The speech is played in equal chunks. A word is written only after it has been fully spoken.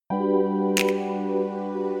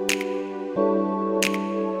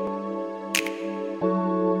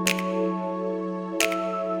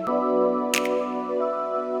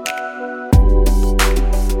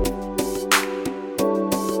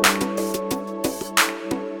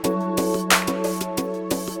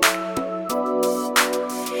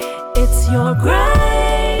Your grace.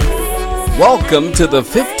 Welcome to the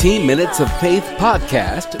 15 Minutes of Faith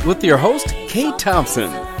podcast with your host, Kay Thompson.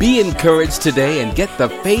 Be encouraged today and get the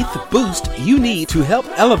faith boost you need to help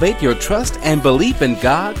elevate your trust and belief in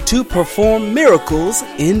God to perform miracles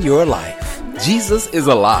in your life. Jesus is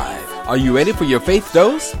alive. Are you ready for your faith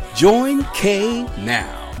dose? Join Kay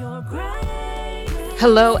now.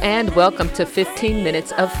 Hello and welcome to 15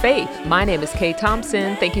 Minutes of Faith. My name is Kay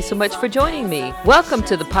Thompson. Thank you so much for joining me. Welcome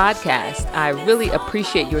to the podcast. I really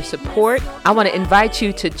appreciate your support. I want to invite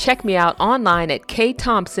you to check me out online at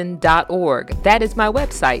kaythompson.org. That is my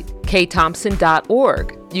website,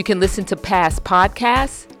 kaythompson.org. You can listen to past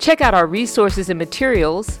podcasts, check out our resources and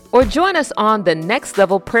materials, or join us on the Next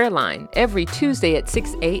Level Prayer Line every Tuesday at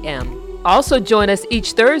 6 a.m. Also join us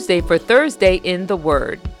each Thursday for Thursday in the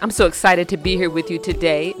Word. I'm so excited to be here with you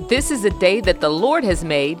today. This is a day that the Lord has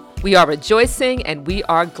made. We are rejoicing and we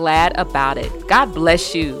are glad about it. God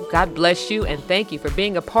bless you. God bless you, and thank you for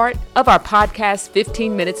being a part of our podcast,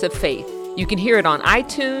 15 Minutes of Faith. You can hear it on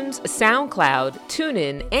iTunes, SoundCloud,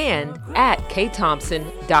 TuneIn, and at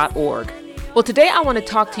kaythompson.org. Well, today I want to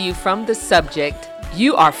talk to you from the subject,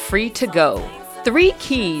 You Are Free to Go. 3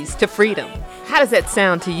 keys to freedom. How does that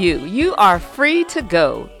sound to you? You are free to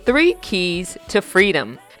go. 3 keys to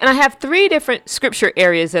freedom. And I have 3 different scripture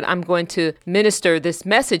areas that I'm going to minister this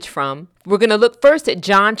message from. We're going to look first at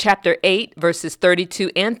John chapter 8, verses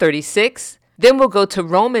 32 and 36. Then we'll go to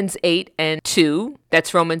Romans 8 and 2.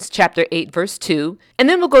 That's Romans chapter 8, verse 2. And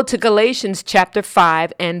then we'll go to Galatians chapter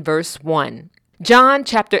 5 and verse 1. John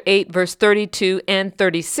chapter 8, verse 32 and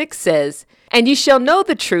 36 says, "And ye shall know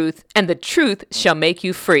the truth, and the truth shall make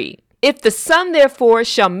you free. If the Son therefore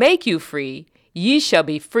shall make you free, ye shall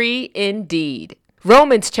be free indeed."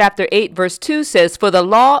 Romans chapter 8 verse 2 says, "For the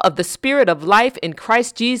law of the Spirit of life in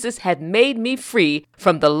Christ Jesus hath made me free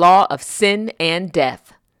from the law of sin and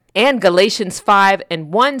death." And Galatians 5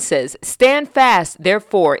 and 1 says, "Stand fast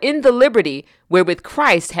therefore in the liberty wherewith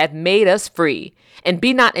Christ hath made us free, and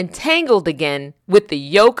be not entangled again with the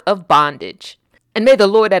yoke of bondage." And may the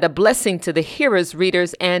Lord add a blessing to the hearers,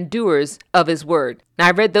 readers, and doers of his word. Now,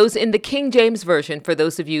 I read those in the King James Version for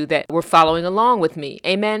those of you that were following along with me.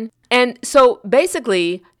 Amen. And so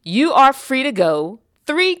basically, you are free to go.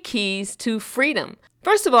 3 keys to freedom.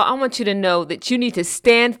 First of all, I want you to know that you need to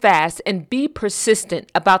stand fast and be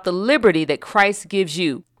persistent about the liberty that Christ gives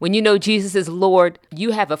you. When you know Jesus is Lord, you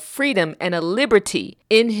have a freedom and a liberty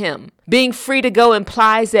in him. Being free to go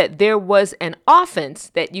implies that there was an offense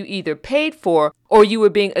that you either paid for or you were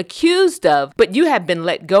being accused of, but you have been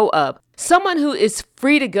let go of. Someone who is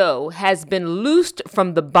free to go has been loosed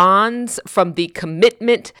from the bonds, from the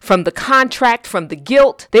commitment, from the contract, from the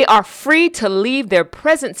guilt. They are free to leave their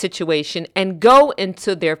present situation and go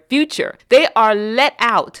into their future. They are let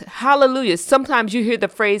out. Hallelujah. Sometimes you hear the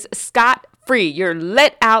phrase scot free. You're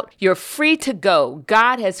let out. You're free to go.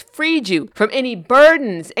 God has freed you from any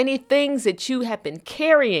burdens, any things that you have been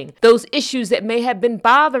carrying, those issues that may have been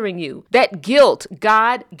bothering you. That guilt,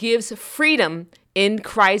 God gives freedom in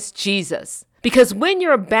Christ Jesus. Because when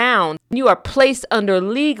you're bound, you are placed under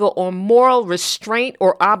legal or moral restraint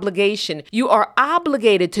or obligation. You are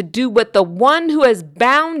obligated to do what the one who has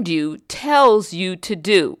bound you tells you to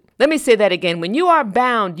do. Let me say that again. When you are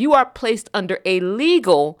bound, you are placed under a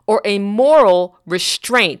legal or a moral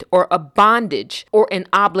restraint or a bondage or an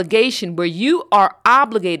obligation where you are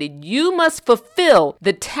obligated. You must fulfill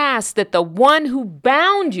the task that the one who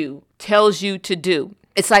bound you tells you to do.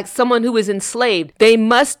 It's like someone who is enslaved. They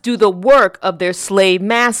must do the work of their slave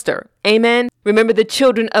master. Amen. Remember the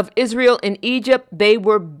children of Israel in Egypt? They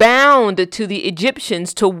were bound to the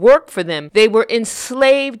Egyptians to work for them. They were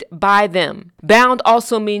enslaved by them. Bound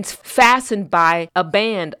also means fastened by a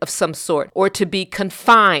band of some sort or to be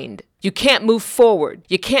confined. You can't move forward.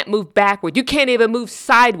 You can't move backward. You can't even move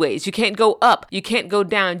sideways. You can't go up. You can't go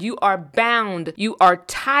down. You are bound. You are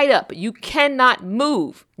tied up. You cannot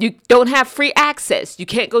move. You don't have free access. You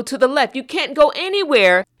can't go to the left. You can't go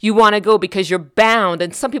anywhere you want to go because you're bound.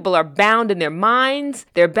 And some people are bound in their minds.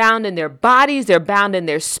 They're bound in their bodies. They're bound in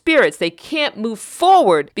their spirits. They can't move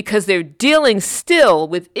forward because they're dealing still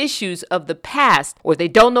with issues of the past, or they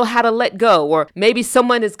don't know how to let go, or maybe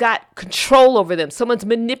someone has got control over them. Someone's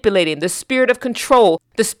manipulating. The spirit of control,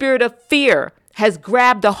 the spirit of fear has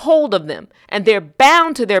grabbed a hold of them, and they're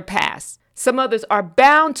bound to their past. Some others are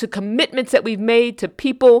bound to commitments that we've made to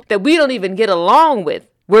people that we don't even get along with.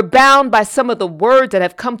 We're bound by some of the words that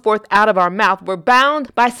have come forth out of our mouth. We're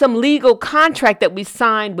bound by some legal contract that we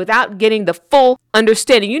signed without getting the full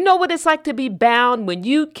understanding. You know what it's like to be bound when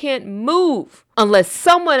you can't move unless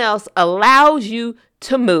someone else allows you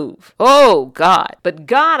to move. Oh, God. But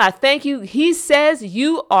God, I thank you. He says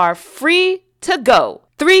you are free to go.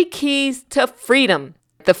 3 keys to freedom.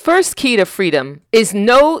 The first key to freedom is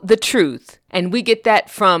know the truth. And we get that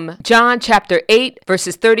from John chapter 8,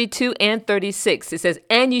 verses 32 and 36. It says,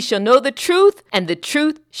 and ye shall know the truth, and the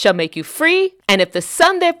truth shall make you free. And if the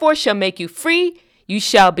Son therefore shall make you free, you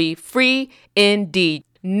shall be free indeed.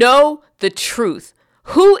 Know the truth.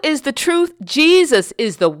 Who is the truth? Jesus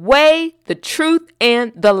is the way, the truth,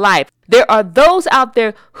 and the life. There are those out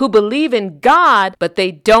there who believe in God, but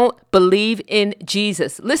they don't believe in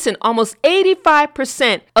Jesus. Listen, almost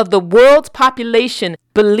 85% of the world's population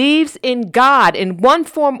believes in God in one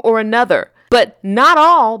form or another, but not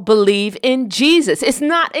all believe in Jesus. It's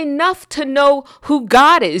not enough to know who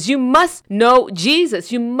God is. You must know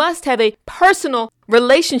Jesus. You must have a personal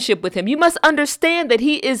relationship with him. You must understand that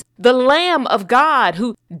he is the Lamb of God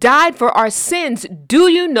who died for our sins. Do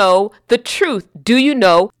you know the truth? Do you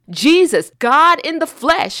know Jesus, God in the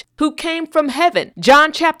flesh, who came from heaven?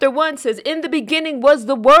 John chapter 1 says, in the beginning was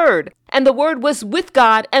the Word, and the Word was with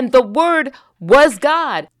God, and the Word was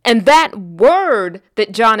God. And that Word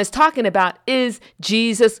that John is talking about is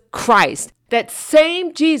Jesus Christ. That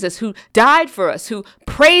same Jesus who died for us, who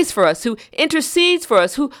prays for us, who intercedes for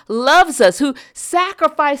us, who loves us, who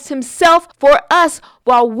sacrificed himself for us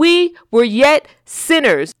while we were yet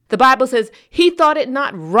sinners. The Bible says he thought it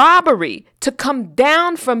not robbery to come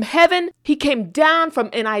down from heaven. He came down from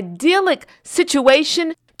an idyllic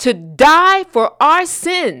situation to die for our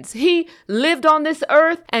sins. He lived on this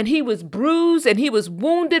earth and he was bruised and he was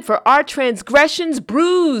wounded for our transgressions,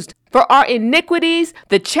 bruised for our iniquities.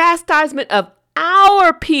 The chastisement of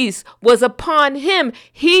our peace was upon him.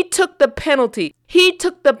 He took the penalty. He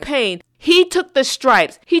took the pain. He took the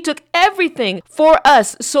stripes. He took everything for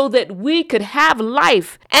us so that we could have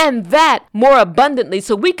life, and that more abundantly,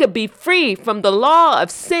 so we could be free from the law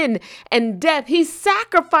of sin and death. He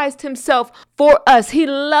sacrificed himself for us. He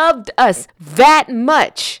loved us that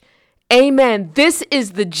much. Amen. This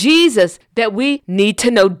is the Jesus that we need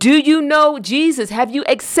to know. Do you know Jesus? Have you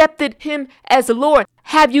accepted him as Lord?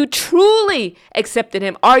 Have you truly accepted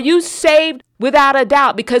him? Are you saved without a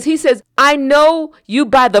doubt? Because he says, I know you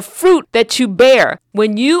by the fruit that you bear.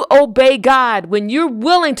 When you obey God, when you're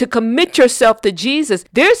willing to commit yourself to Jesus,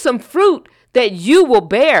 there's some fruit that you will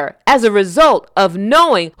bear as a result of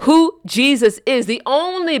knowing who Jesus is, the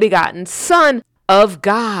only begotten Son of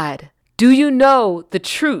God. Do you know the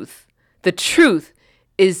truth? The truth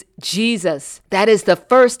is Jesus. That is the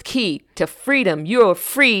first key to freedom. You're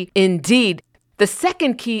free indeed. The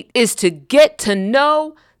second key is to get to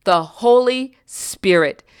know the Holy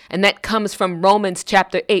Spirit. And that comes from Romans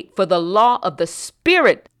chapter 8. For the law of the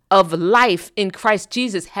Spirit of life in Christ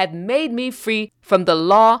Jesus had made me free from the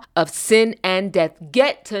law of sin and death.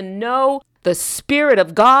 Get to know the Spirit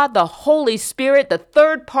of God, the Holy Spirit, the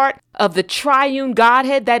third part of the triune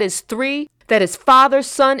Godhead. That is 3. That is Father,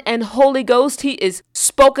 Son, and Holy Ghost. He is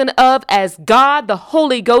spoken of as God. The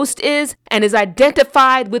Holy Ghost is and is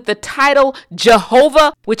identified with the title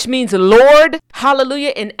Jehovah, which means Lord.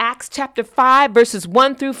 Hallelujah. In Acts chapter 5, verses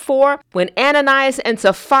 1 through 4, when Ananias and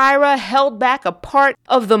Sapphira held back a part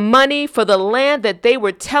of the money for the land that they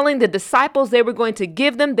were telling the disciples they were going to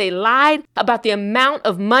give them, they lied about the amount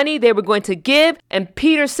of money they were going to give. And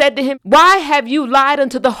Peter said to him, why have you lied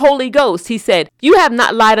unto the Holy Ghost? He said, you have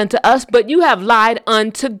not lied unto us, but you have lied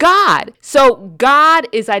unto God. So God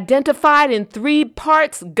is identified in 3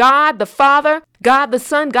 parts: God the Father, God the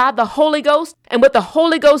Son, God the Holy Ghost. And what the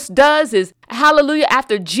Holy Ghost does is, hallelujah,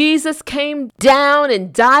 after Jesus came down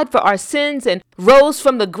and died for our sins and rose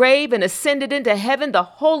from the grave and ascended into heaven, the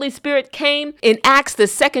Holy Spirit came in Acts, the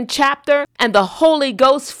 2nd chapter, and the Holy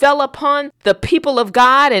Ghost fell upon the people of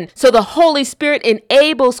God. And so the Holy Spirit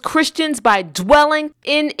enables Christians by dwelling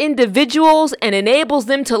in individuals and enables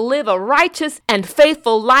them to live a righteous and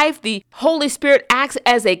faithful life. The Holy Spirit acts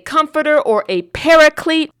as a comforter or a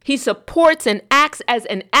paraclete. He supports and acts as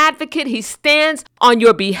an advocate. He stands on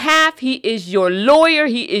your behalf. He is your lawyer.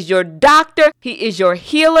 He is your doctor. He is your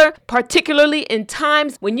healer, particularly in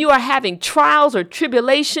times when you are having trials or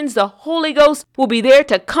tribulations. The Holy Ghost will be there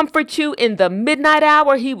to comfort you in the midnight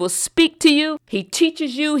hour. He will speak to you. He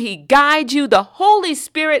teaches you. He guides you. The Holy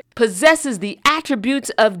Spirit possesses the attributes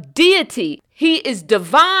of deity. He is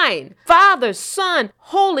divine. Father, Son,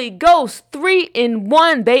 Holy Ghost, 3 in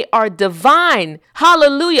 1. They are divine.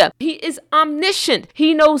 Hallelujah. He is omniscient.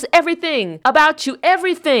 He knows everything about you,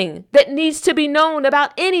 everything that needs to be known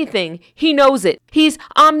about anything. He knows it. He's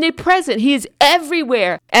omnipresent. He is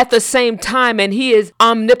everywhere at the same time, and he is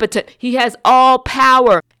omnipotent. He has all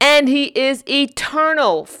power, and he is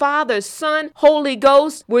eternal. Father, Son, Holy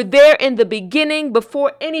Ghost were there in the beginning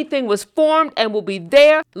before anything was formed and will be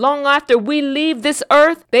there long after we leave this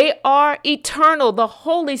earth. They are eternal. The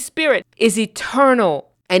Holy Spirit is eternal.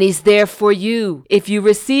 And he's there for you if you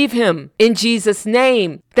receive him in Jesus'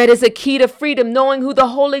 name. That is a key to freedom, knowing who the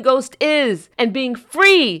Holy Ghost is and being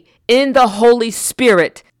free in the Holy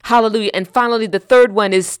Spirit. Hallelujah. And finally, the third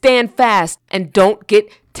one is stand fast and don't get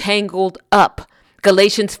tangled up.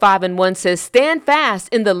 Galatians 5:1 says, stand fast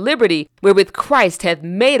in the liberty wherewith Christ hath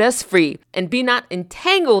made us free, and be not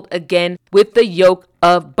entangled again with the yoke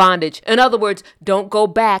of bondage. In other words, don't go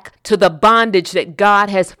back to the bondage that God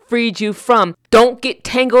has freed you from. Don't get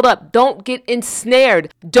tangled up. Don't get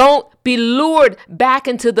ensnared. Don't be lured back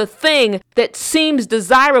into the thing that seems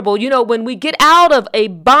desirable. You know, when we get out of a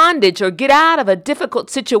bondage or get out of a difficult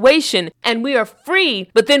situation and we are free,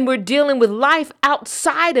 but then we're dealing with life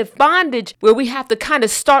outside of bondage where we have to kind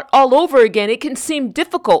of start all over again, it can seem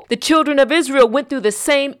difficult. The children of Israel went through the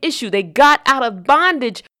same issue. They got out of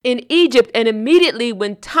bondage in Egypt, and immediately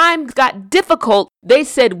when times got difficult, they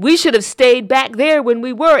said, we should have stayed back there when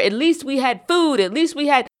we were. At least we had food. At least we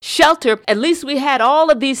had shelter. At least we had all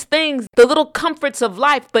of these things, the little comforts of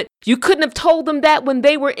life. But you couldn't have told them that when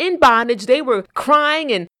they were in bondage. They were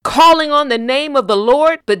crying and calling on the name of the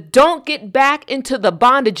Lord. But don't get back into the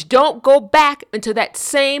bondage. Don't go back into that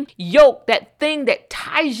same yoke, that thing that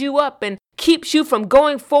ties you up and keeps you from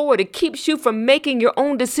going forward. It keeps you from making your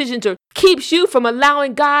own decisions, or keeps you from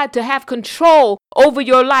allowing God to have control over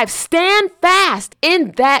your life. Stand fast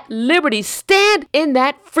in that liberty. Stand in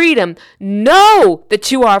that freedom. Know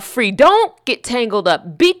that you are free. Don't get tangled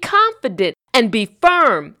up. Be confident and be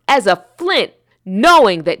firm as a flint,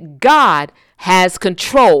 knowing that God has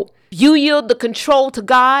control. You yield the control to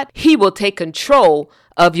God, he will take control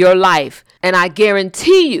of your life. And I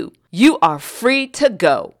guarantee you, you are free to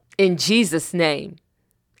go. In Jesus' name,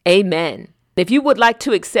 amen. If you would like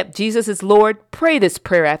to accept Jesus as Lord, pray this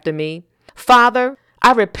prayer after me. Father,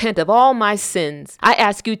 I repent of all my sins. I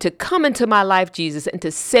ask you to come into my life, Jesus, and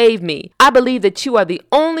to save me. I believe that you are the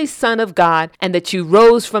only Son of God and that you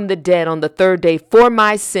rose from the dead on the third day for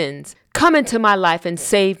my sins. Come into my life and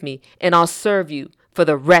save me, and I'll serve you for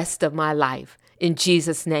the rest of my life. In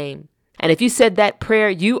Jesus' name. And if you said that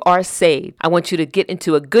prayer, you are saved. I want you to get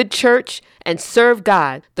into a good church and serve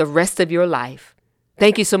God the rest of your life.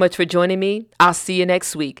 Thank you so much for joining me. I'll see you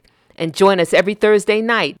next week. And join us every Thursday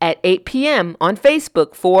night at 8 p.m. on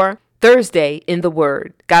Facebook for Thursday in the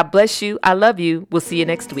Word. God bless you. I love you. We'll see you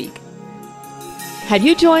next week. Have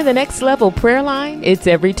you joined the Next Level prayer line? It's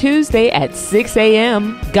every Tuesday at 6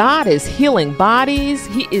 a.m. God is healing bodies.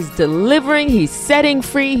 He is delivering. He's setting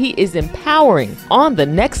free. He is empowering on the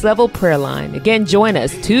Next Level prayer line. Again, join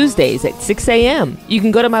us Tuesdays at 6 a.m. You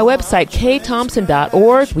can go to my website,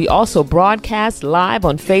 ktompson.org. We also broadcast live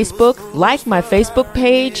on Facebook. Like my Facebook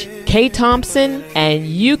page, K Thompson, and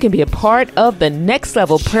you can be a part of the Next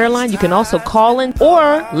Level prayer line. You can also call in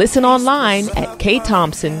or listen online at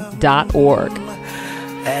ktompson.org.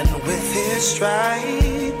 And with his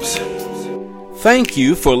stripes. Thank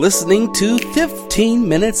you for listening to 15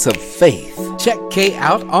 Minutes of Faith. Check Kay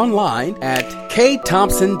out online at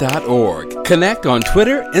ktompson.org. Connect on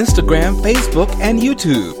Twitter, Instagram, Facebook, and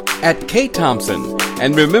YouTube at K Thompson.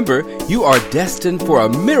 And remember, you are destined for a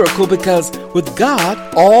miracle because with God,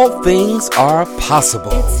 all things are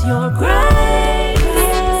possible. It's your grace.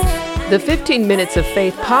 The 15 Minutes of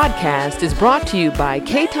Faith podcast is brought to you by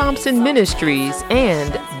K Thompson Ministries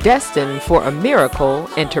and Destined for a Miracle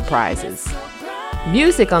Enterprises.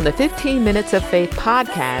 Music on the 15 Minutes of Faith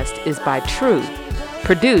podcast is by True,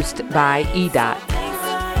 produced by E.